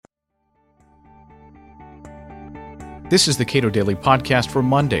This is the Cato Daily Podcast for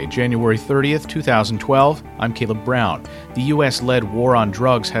Monday, January 30th, 2012. I'm Caleb Brown. The U.S.-led war on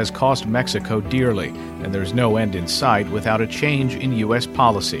drugs has cost Mexico dearly, and there's no end in sight without a change in U.S.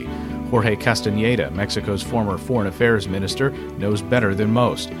 policy. Jorge Castañeda, Mexico's former foreign affairs minister, knows better than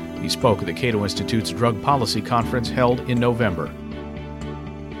most. He spoke at the Cato Institute's Drug Policy Conference held in November.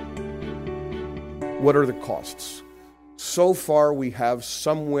 What are the costs? So far, we have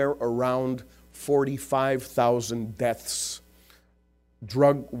somewhere around 45,000 deaths,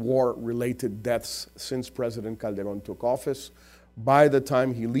 drug war-related deaths, since President Calderón took office. By the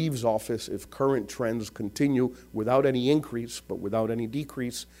time he leaves office, if current trends continue without any increase, but without any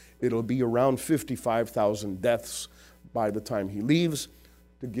decrease, it'll be around 55,000 deaths by the time he leaves.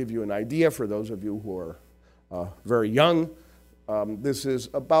 To give you an idea, for those of you who are very young, this is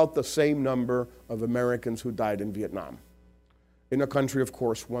about the same number of Americans who died in Vietnam. In a country, of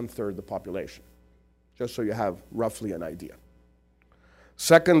course, one-third the population, just so you have roughly an idea.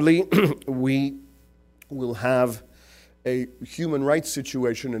 Secondly, we will have a human rights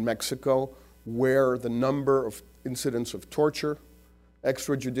situation in Mexico where the number of incidents of torture,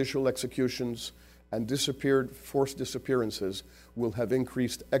 extrajudicial executions, and forced disappearances will have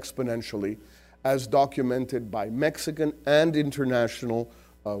increased exponentially, as documented by Mexican and international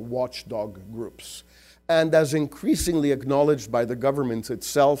watchdog groups, and as increasingly acknowledged by the government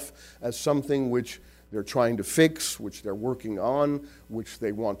itself as something which they're trying to fix, which they're working on, which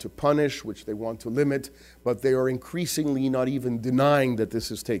they want to punish, which they want to limit, but they are increasingly not even denying that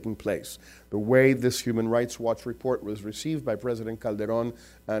this is taking place. The way this Human Rights Watch report was received by President Calderón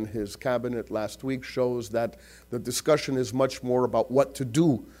and his cabinet last week shows that the discussion is much more about what to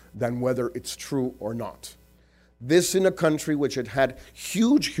do than whether it's true or not. This in a country which had had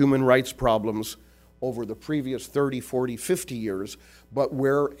huge human rights problems over the previous 30, 40, 50 years, but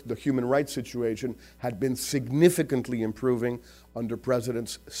where the human rights situation had been significantly improving under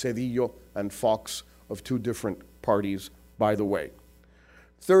Presidents Zedillo and Fox of two different parties, by the way.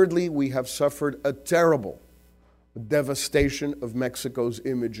 Thirdly, we have suffered a terrible devastation of Mexico's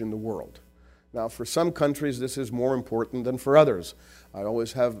image in the world. Now, for some countries, this is more important than for others. I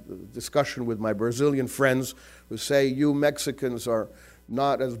always have a discussion with my Brazilian friends who say, you Mexicans are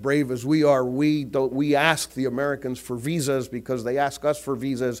not as brave as we are. We ask the Americans for visas because they ask us for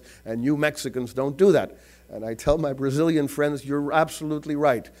visas, and you Mexicans don't do that. And I tell my Brazilian friends, you're absolutely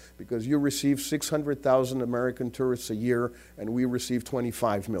right, because you receive 600,000 American tourists a year, and we receive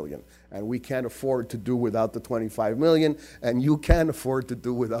 25 million. And we can't afford to do without the 25 million, and you can't afford to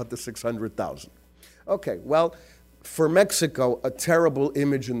do without the 600,000. Okay, well, for Mexico, a terrible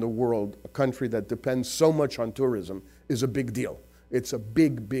image in the world, a country that depends so much on tourism, is a big deal. It's a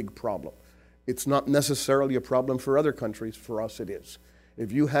big, big problem. It's not necessarily a problem for other countries. For us, it is.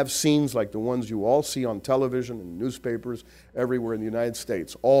 If you have scenes like the ones you all see on television and newspapers everywhere in the United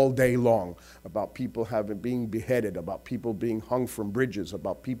States all day long about people being beheaded, about people being hung from bridges,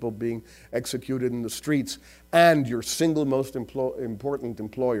 about people being executed in the streets, and your single most important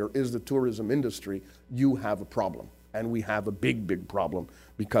employer is the tourism industry, you have a problem. And we have a big, big problem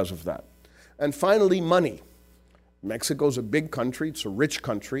because of that. And finally, money. Mexico's a big country, it's a rich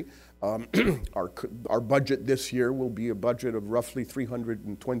country. Our budget this year will be a budget of roughly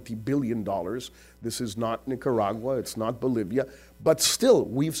 $320 billion. This is not Nicaragua, it's not Bolivia, but still,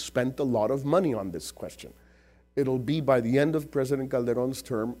 we've spent a lot of money on this question. It'll be, by the end of President Calderón's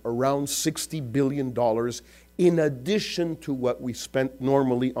term, around $60 billion in addition to what we spent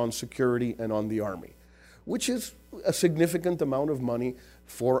normally on security and on the army, which is a significant amount of money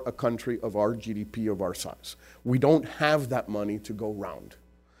for a country of our GDP, of our size. We don't have that money to go round.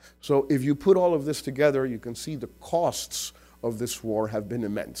 So if you put all of this together, you can see the costs of this war have been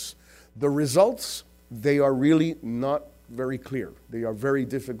immense. The results, they are really not very clear. They are very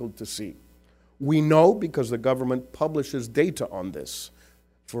difficult to see. We know, because the government publishes data on this,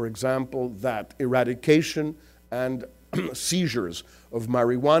 for example, that eradication and seizures of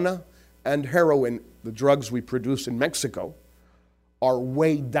marijuana and heroin, the drugs we produce in Mexico, are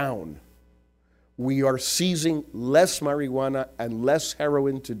way down. We are seizing less marijuana and less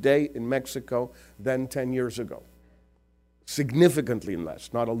heroin today in Mexico than 10 years ago. Significantly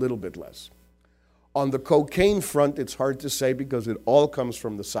less, not a little bit less. On the cocaine front, it's hard to say because it all comes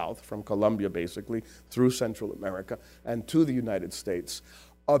from the south, from Colombia basically, through Central America and to the United States.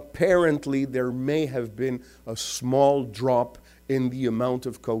 Apparently, there may have been a small drop in the amount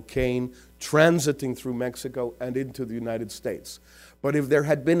of cocaine transiting through Mexico and into the United States. But if there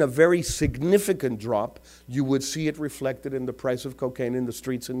had been a very significant drop, you would see it reflected in the price of cocaine in the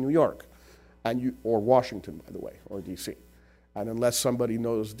streets in New York, or Washington, by the way, or D.C. And unless somebody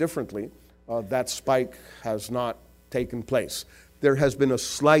knows differently, that spike has not taken place. There has been a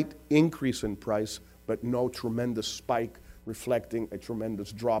slight increase in price, but no tremendous spike reflecting a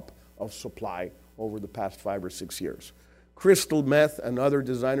tremendous drop of supply over the past 5 or 6 years. Crystal meth and other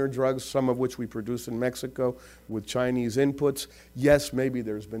designer drugs, some of which we produce in Mexico with Chinese inputs, yes, maybe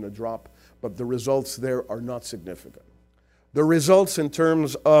there's been a drop, but the results there are not significant. The results in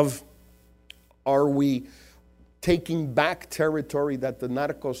terms of, are we taking back territory that the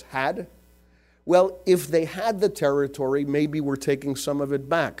narcos had? Well, if they had the territory, maybe we're taking some of it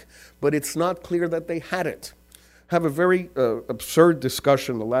back, but it's not clear that they had it. I have a very absurd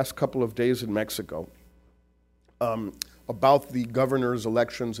discussion the last couple of days in Mexico about the governor's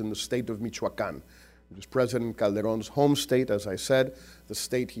elections in the state of Michoacán. It was President Calderón's home state, as I said, the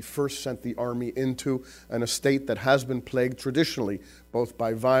state he first sent the army into, and a state that has been plagued traditionally both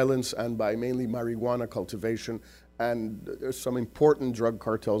by violence and by mainly marijuana cultivation, and there's some important drug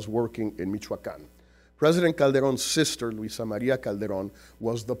cartels working in Michoacán. President Calderón's sister, Luisa María Calderón,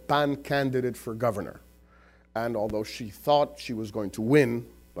 was the PAN candidate for governor. And although she thought she was going to win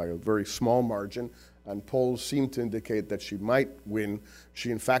by a very small margin, and polls seemed to indicate that she might win,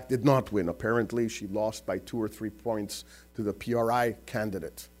 she in fact did not win. Apparently, she lost by 2 or 3 points to the PRI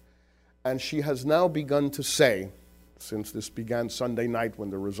candidate. And she has now begun to say, since this began Sunday night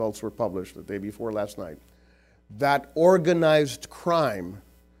when the results were published, the day before last night, that organized crime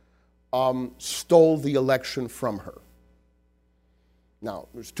stole the election from her. Now,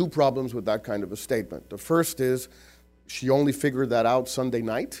 there's 2 problems with that kind of a statement. The first is she only figured that out Sunday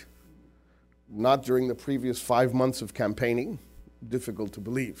night, not during the previous 5 months of campaigning. Difficult to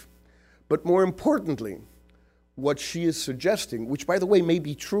believe. But more importantly, what she is suggesting, which by the way may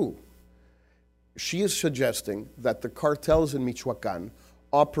be true, she is suggesting that the cartels in Michoacán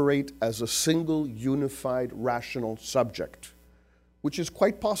operate as a single, unified, rational subject, which is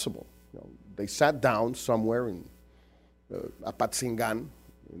quite possible. They sat down somewhere in Apatzingán,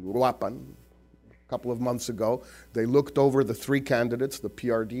 in Uruapan, a couple of months ago. They looked over the 3 candidates, the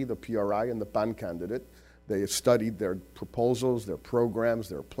PRD, the PRI, and the PAN candidate. They studied their proposals, their programs,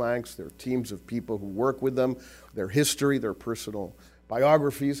 their planks, their teams of people who work with them, their history, their personal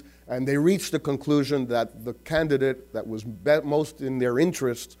biographies, and they reached the conclusion that the candidate that was most in their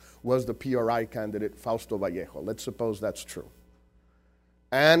interest was the PRI candidate, Fausto Vallejo. Let's suppose that's true.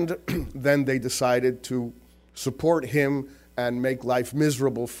 And then they decided to support him and make life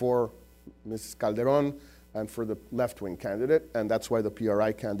miserable for Mrs. Calderón and for the left-wing candidate, and that's why the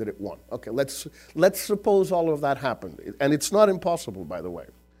PRI candidate won. Okay, let's suppose all of that happened. And it's not impossible, by the way.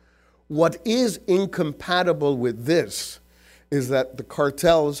 What is incompatible with this is that the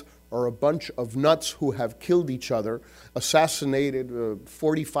cartels are a bunch of nuts who have killed each other, assassinated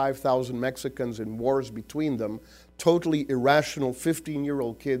 45,000 Mexicans in wars between them, totally irrational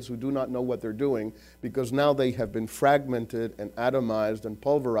 15-year-old kids who do not know what they're doing because now they have been fragmented and atomized and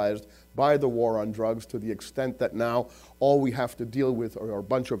pulverized by the war on drugs to the extent that now all we have to deal with are a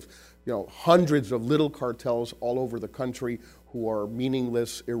bunch of, hundreds of little cartels all over the country who are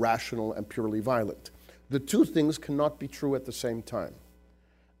meaningless, irrational, and purely violent. The 2 things cannot be true at the same time.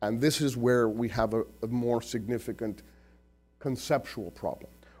 And this is where we have a more significant conceptual problem.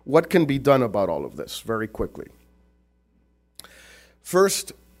 What can be done about all of this? Very quickly.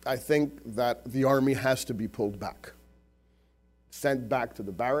 First, I think that the army has to be pulled back, sent back to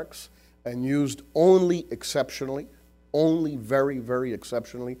the barracks, and used only exceptionally, only very, very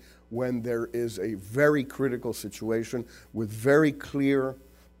exceptionally, when there is a very critical situation with very clear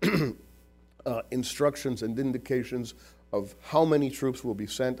instructions and indications of how many troops will be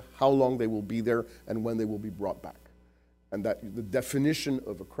sent, how long they will be there, and when they will be brought back. And that the definition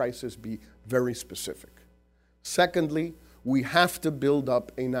of a crisis be very specific. Secondly, we have to build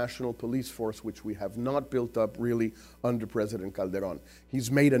up a national police force, which we have not built up really under President Calderón.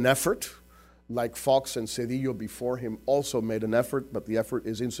 He's made an effort, like Fox and Cedillo before him also made an effort, but the effort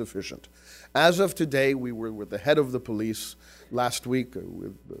is insufficient. As of today, we were with the head of the police last week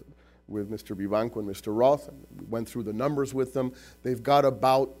with Mr. Vivanco and Mr. Roth. We went through the numbers with them. They've got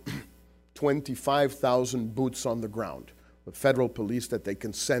about 25,000 boots on the ground, the federal police that they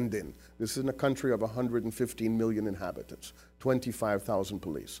can send in. This is in a country of 115 million inhabitants, 25,000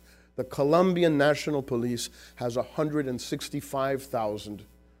 police. The Colombian National Police has 165,000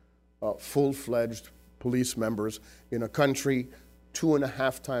 full-fledged police members in a country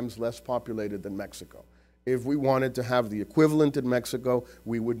 2.5 times less populated than Mexico. If we wanted to have the equivalent in Mexico,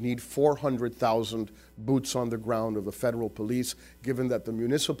 we would need 400,000 boots on the ground of the federal police, given that the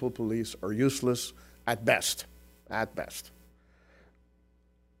municipal police are useless at best,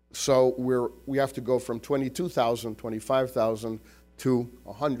 So we have to go from 22,000, 25,000 to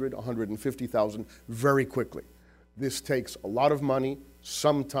 100, 150,000 very quickly. This takes a lot of money,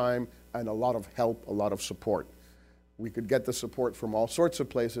 some time, and a lot of help, a lot of support. We could get the support from all sorts of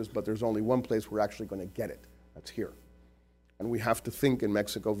places, but there's only one place we're actually going to get it. That's here. And we have to think in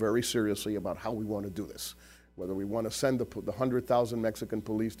Mexico very seriously about how we want to do this. Whether we want to send the 100,000 Mexican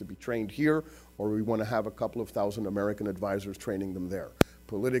police to be trained here, or we want to have a couple of thousand American advisors training them there.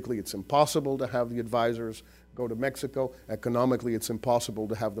 Politically, it's impossible to have the advisors go to Mexico. Economically, it's impossible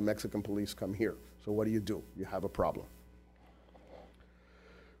to have the Mexican police come here. So what do? You have a problem.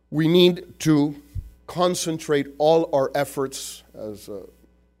 We need to concentrate all our efforts, as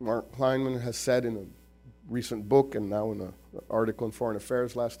Mark Kleinman has said in a recent book and now in an article in Foreign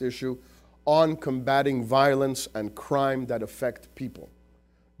Affairs last issue, on combating violence and crime that affect people.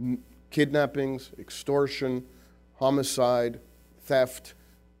 Kidnappings, extortion, homicide, theft,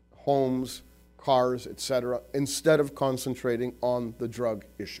 homes, cars, etc., instead of concentrating on the drug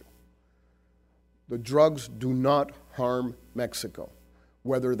issue. The drugs do not harm Mexico.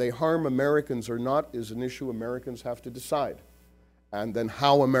 Whether they harm Americans or not is an issue Americans have to decide. And then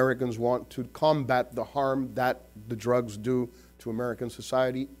how Americans want to combat the harm that the drugs do to American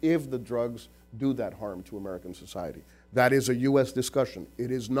society, if the drugs do that harm to American society. That is a U.S. discussion.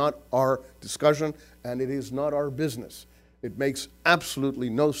 It is not our discussion, and it is not our business. It makes absolutely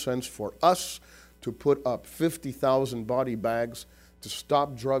no sense for us to put up 50,000 body bags to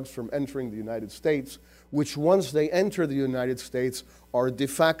stop drugs from entering the United States, which once they enter the United States are de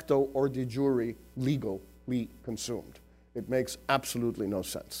facto or de jure legally consumed. It makes absolutely no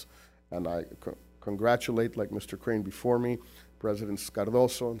sense. And I congratulate, like Mr. Crane before me, Presidents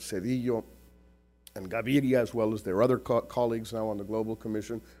Cardoso and Cedillo and Gaviria, as well as their other colleagues now on the Global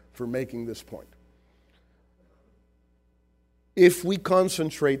Commission, for making this point. If we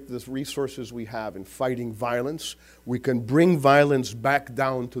concentrate the resources we have in fighting violence, we can bring violence back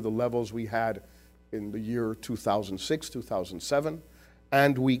down to the levels we had in the year 2006, 2007,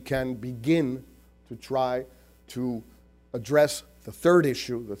 and we can begin to try to address the third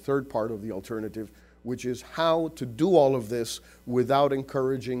issue, the third part of the alternative, which is how to do all of this without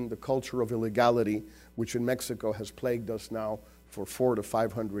encouraging the culture of illegality, which in Mexico has plagued us now for 400 to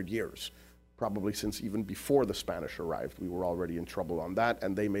 500 years. Probably since even before the Spanish arrived, we were already in trouble on that,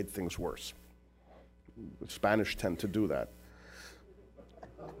 and they made things worse. The Spanish tend to do that.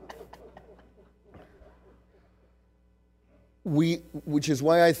 Which is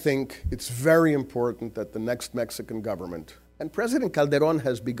why I think it's very important that the next Mexican government, and President Calderon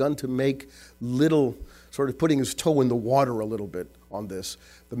has begun to make little, sort of putting his toe in the water a little bit on this.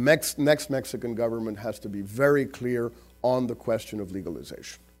 The next Mexican government has to be very clear on the question of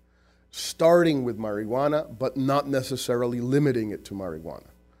legalization, starting with marijuana, but not necessarily limiting it to marijuana.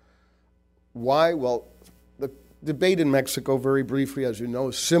 Why? Well, the debate in Mexico, very briefly, as you know,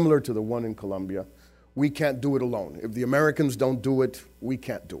 is similar to the one in Colombia. We can't do it alone. If the Americans don't do it, we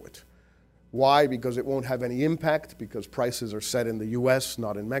can't do it. Why? Because it won't have any impact, because prices are set in the U.S.,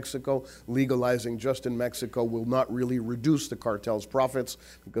 not in Mexico. Legalizing just in Mexico will not really reduce the cartel's profits,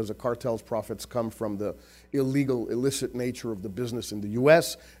 because the cartel's profits come from the illegal, illicit nature of the business in the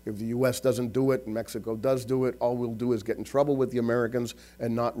U.S. If the U.S. doesn't do it and Mexico does do it, all we'll do is get in trouble with the Americans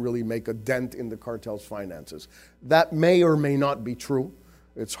and not really make a dent in the cartel's finances. That may or may not be true.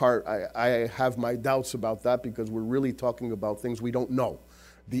 It's hard. I have my doubts about that, because we're really talking about things we don't know.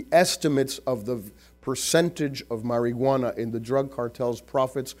 The estimates of the percentage of marijuana in the drug cartel's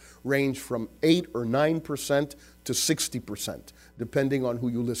profits range from 8 or 9% to 60%, depending on who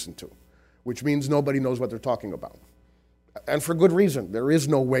you listen to, which means nobody knows what they're talking about. And for good reason. There is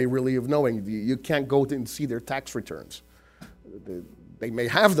no way really of knowing. You can't go and see their tax returns. They may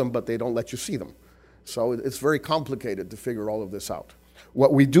have them, but they don't let you see them. So it's very complicated to figure all of this out.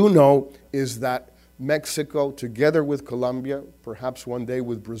 What we do know is that Mexico, together with Colombia, perhaps one day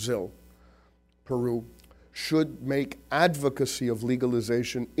with Brazil, Peru, should make advocacy of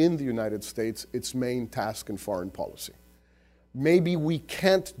legalization in the United States its main task in foreign policy. Maybe we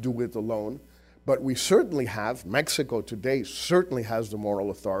can't do it alone, but we certainly have. Mexico today certainly has the moral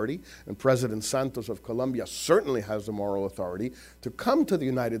authority, and President Santos of Colombia certainly has the moral authority to come to the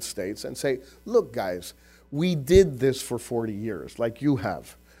United States and say, look, guys, we did this for 40 years, like you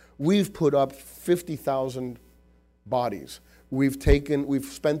have. We've put up 50,000 bodies. We've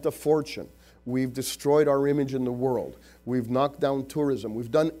spent a fortune. We've destroyed our image in the world. We've knocked down tourism.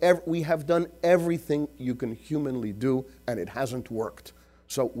 We have done everything you can humanly do, and it hasn't worked.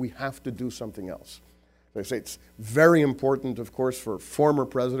 So we have to do something else. As I say, it's very important, of course, for former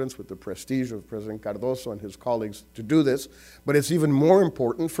presidents with the prestige of President Cardoso and his colleagues to do this, but it's even more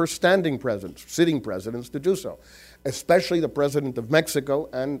important for standing presidents, sitting presidents to do so, especially the President of Mexico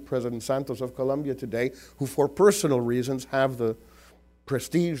and President Santos of Colombia today, who for personal reasons have the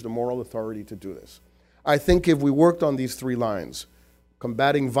prestige, the moral authority to do this. I think if we worked on these three lines,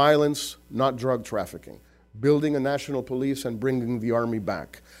 combating violence, not drug trafficking, building a national police and bringing the army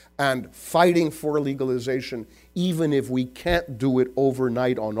back, and fighting for legalization, even if we can't do it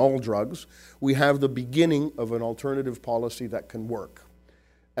overnight on all drugs, we have the beginning of an alternative policy that can work.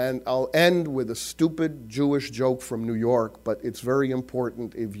 And I'll end with a stupid Jewish joke from New York, but it's very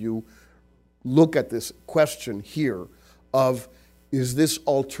important if you look at this question here of, is this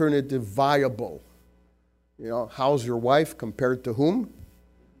alternative viable? You know, how's your wife compared to whom?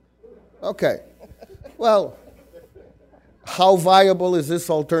 Okay. Well, how viable is this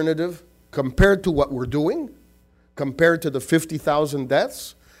alternative compared to what we're doing, compared to the 50,000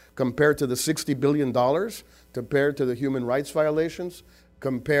 deaths, compared to the $60 billion, compared to the human rights violations,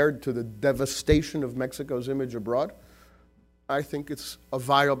 compared to the devastation of Mexico's image abroad? I think it's a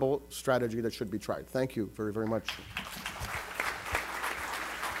viable strategy that should be tried. Thank you very, very much.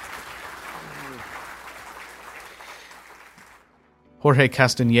 Jorge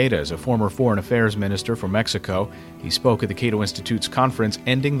Castañeda is a former foreign affairs minister for Mexico. He spoke at the Cato Institute's conference,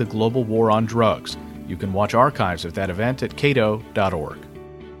 Ending the Global War on Drugs. You can watch archives of that event at cato.org.